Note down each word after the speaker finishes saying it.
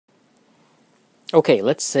Okay,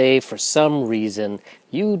 let's say for some reason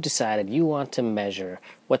you decided you want to measure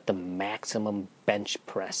what the maximum bench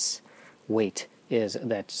press weight is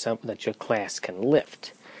that your class can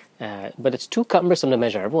lift. But it's too cumbersome to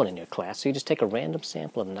measure everyone in your class, so you just take a random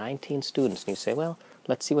sample of 19 students and you say, well,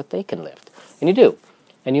 let's see what they can lift. And you do,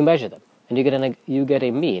 and you measure them, and you get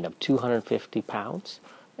a mean of 250 pounds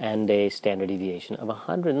and a standard deviation of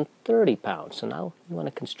 130 pounds. So now you want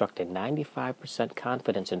to construct a 95%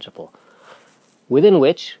 confidence interval within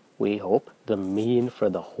which we hope the mean for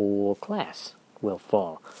the whole class will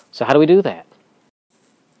fall. So how do we do that?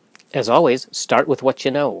 As always, start with what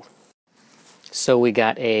you know. So we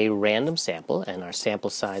got a random sample, and our sample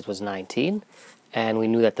size was 19, and we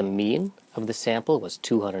knew that the mean of the sample was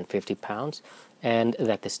 250 pounds, and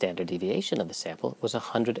that the standard deviation of the sample was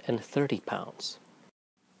 130 pounds.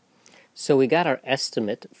 So we got our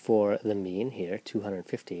estimate for the mean here,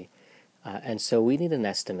 250, and so we need an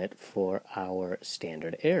estimate for our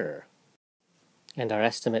standard error. And our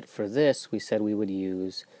estimate for this, we said we would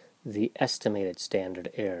use the estimated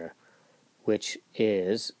standard error, which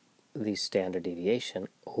is the standard deviation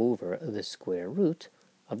over the square root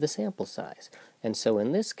of the sample size. And so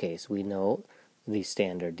in this case, we know the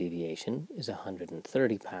standard deviation is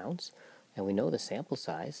 130 pounds, and we know the sample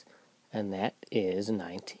size, and that is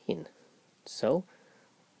 19. So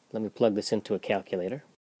let me plug this into a calculator,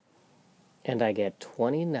 and I get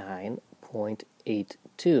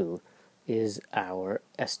 29.82 is our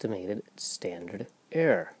estimated standard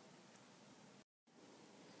error.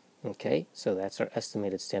 Okay, so that's our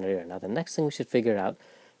estimated standard error. Now the next thing we should figure out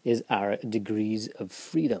is our degrees of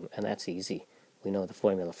freedom, and that's easy. We know the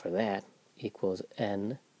formula for that equals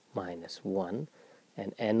n minus 1,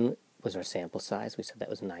 and n was our sample size. We said that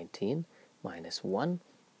was 19 minus 1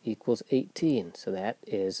 equals 18. So that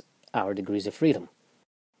is our degrees of freedom.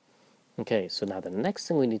 Okay, so now the next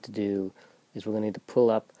thing we need to do is we're going to need to pull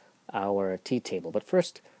up our t-table. But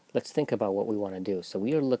first, let's think about what we want to do. So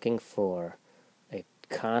we are looking for a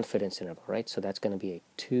confidence interval, right? So that's going to be a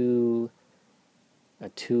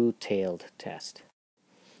two-tailed test.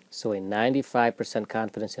 So a 95%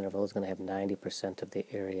 confidence interval is going to have 90% of the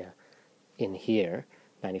area in here,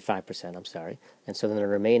 95%, I'm sorry. And so then the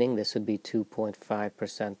remaining, this would be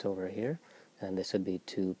 2.5% over here, and this would be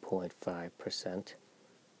 2.5%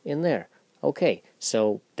 in there. Okay,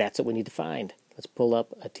 so that's what we need to find. Let's pull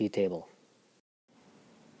up a t-table.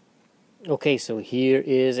 Okay, so here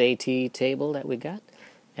is a t-table that we got,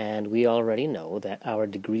 and we already know that our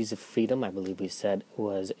degrees of freedom, I believe we said,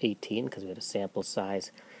 was 18 because we had a sample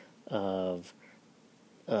size of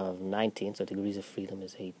 19, so degrees of freedom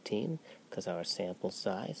is 18 because our sample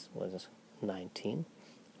size was 19,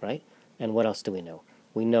 right? And what else do we know?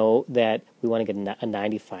 We know that we want to get a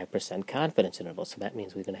 95% confidence interval, so that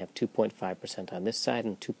means we're going to have 2.5% on this side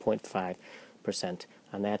and 2.5%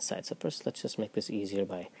 on that side. So first, let's just make this easier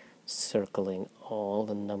by circling all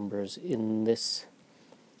the numbers in this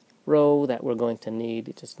row that we're going to need.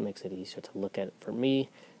 It just makes it easier to look at it for me,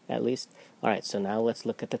 at least. All right, so now let's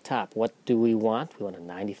look at the top. What do we want? We want a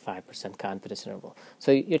 95% confidence interval.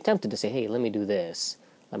 So you're tempted to say, hey, let me do this.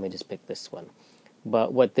 Let me just pick this one.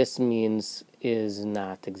 But what this means is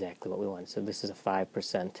not exactly what we want. So this is a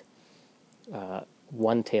 5%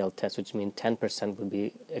 one-tailed test, which means 10% would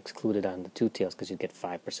be excluded on the two tails because you'd get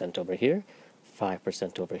 5% over here,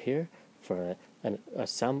 5% over here for a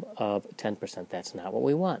sum of 10%. That's not what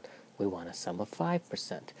we want. We want a sum of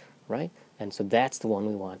 5%, right? And so that's the one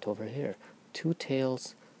we want over here. Two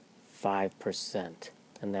tails, 5%.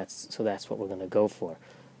 And that's what we're going to go for.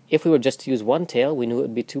 If we were just to use one tail, we knew it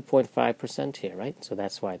would be 2.5% here, right? So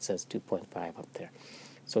that's why it says 2.5 up there.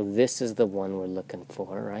 So this is the one we're looking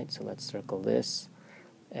for, right? So let's circle this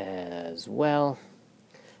as well.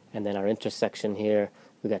 And then our intersection here,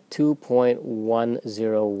 we got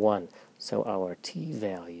 2.101. So our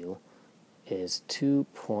t-value is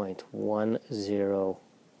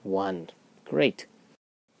 2.101. Great.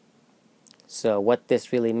 So what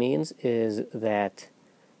this really means is that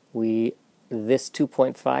this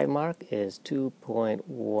 2.5 mark is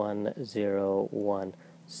 2.101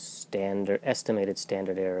 estimated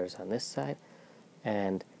standard errors on this side,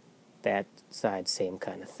 and that side, same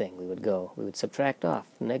kind of thing. We would subtract off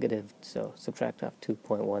negative, so subtract off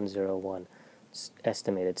 2.101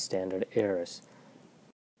 estimated standard errors.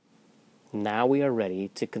 Now we are ready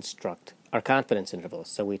to construct our confidence intervals.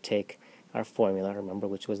 So we take our formula, remember,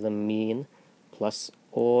 which was the mean plus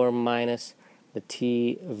or minus the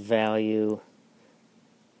t-value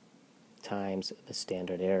times the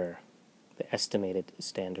standard error, the estimated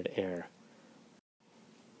standard error.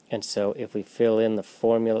 And so if we fill in the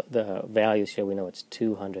formula, the values here, we know it's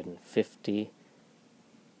 250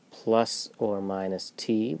 plus or minus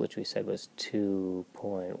t, which we said was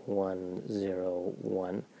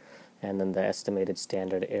 2.101, and then the estimated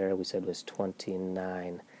standard error we said was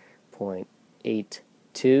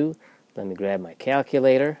 29.82. Let me grab my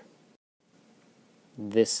calculator.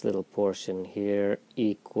 This little portion here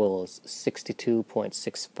equals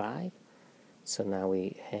 62.65. So now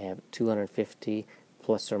we have 250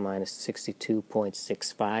 plus or minus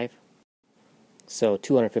 62.65. So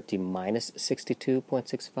 250 minus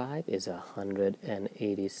 62.65 is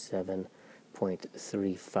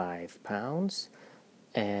 187.35 pounds.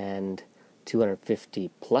 And 250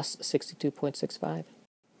 plus 62.65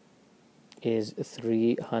 is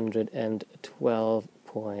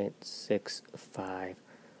 312.65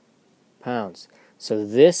 pounds. So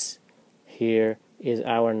this here is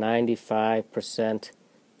our 95%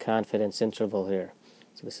 confidence interval here.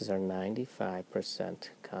 So this is our 95%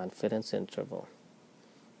 confidence interval.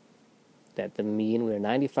 That the mean, we're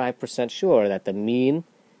 95% sure that the mean,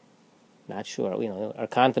 not sure, our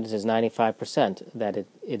confidence is 95% that it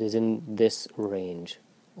is in this range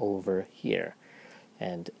over here.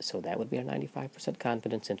 And so that would be our 95%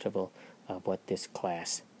 confidence interval of what this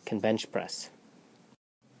class can bench press.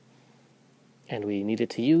 And we needed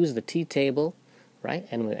to use the t-table, right?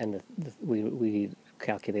 And we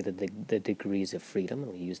calculated the degrees of freedom,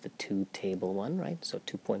 and we used the two-table one, right? So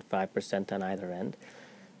 2.5% on either end.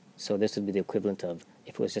 So this would be the equivalent of,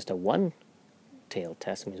 if it was just a one-tailed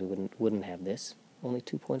test, it means we wouldn't have this. Only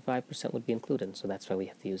 2.5% would be included. So that's why we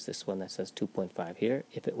have to use this one that says 2.5 here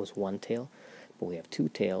if it was one tail. But we have two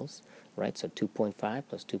tails, right? So 2.5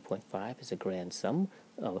 plus 2.5 is a grand sum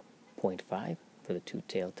of 0.5 for the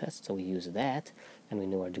two-tailed test. So we use that, and we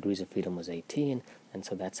knew our degrees of freedom was 18, and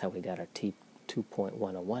so that's how we got our T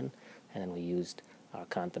 2.101, and then we used our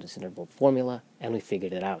confidence interval formula, and we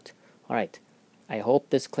figured it out. All right, I hope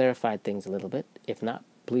this clarified things a little bit. If not,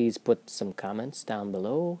 please put some comments down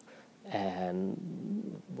below,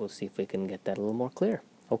 and we'll see if we can get that a little more clear.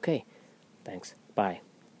 Okay, thanks. Bye.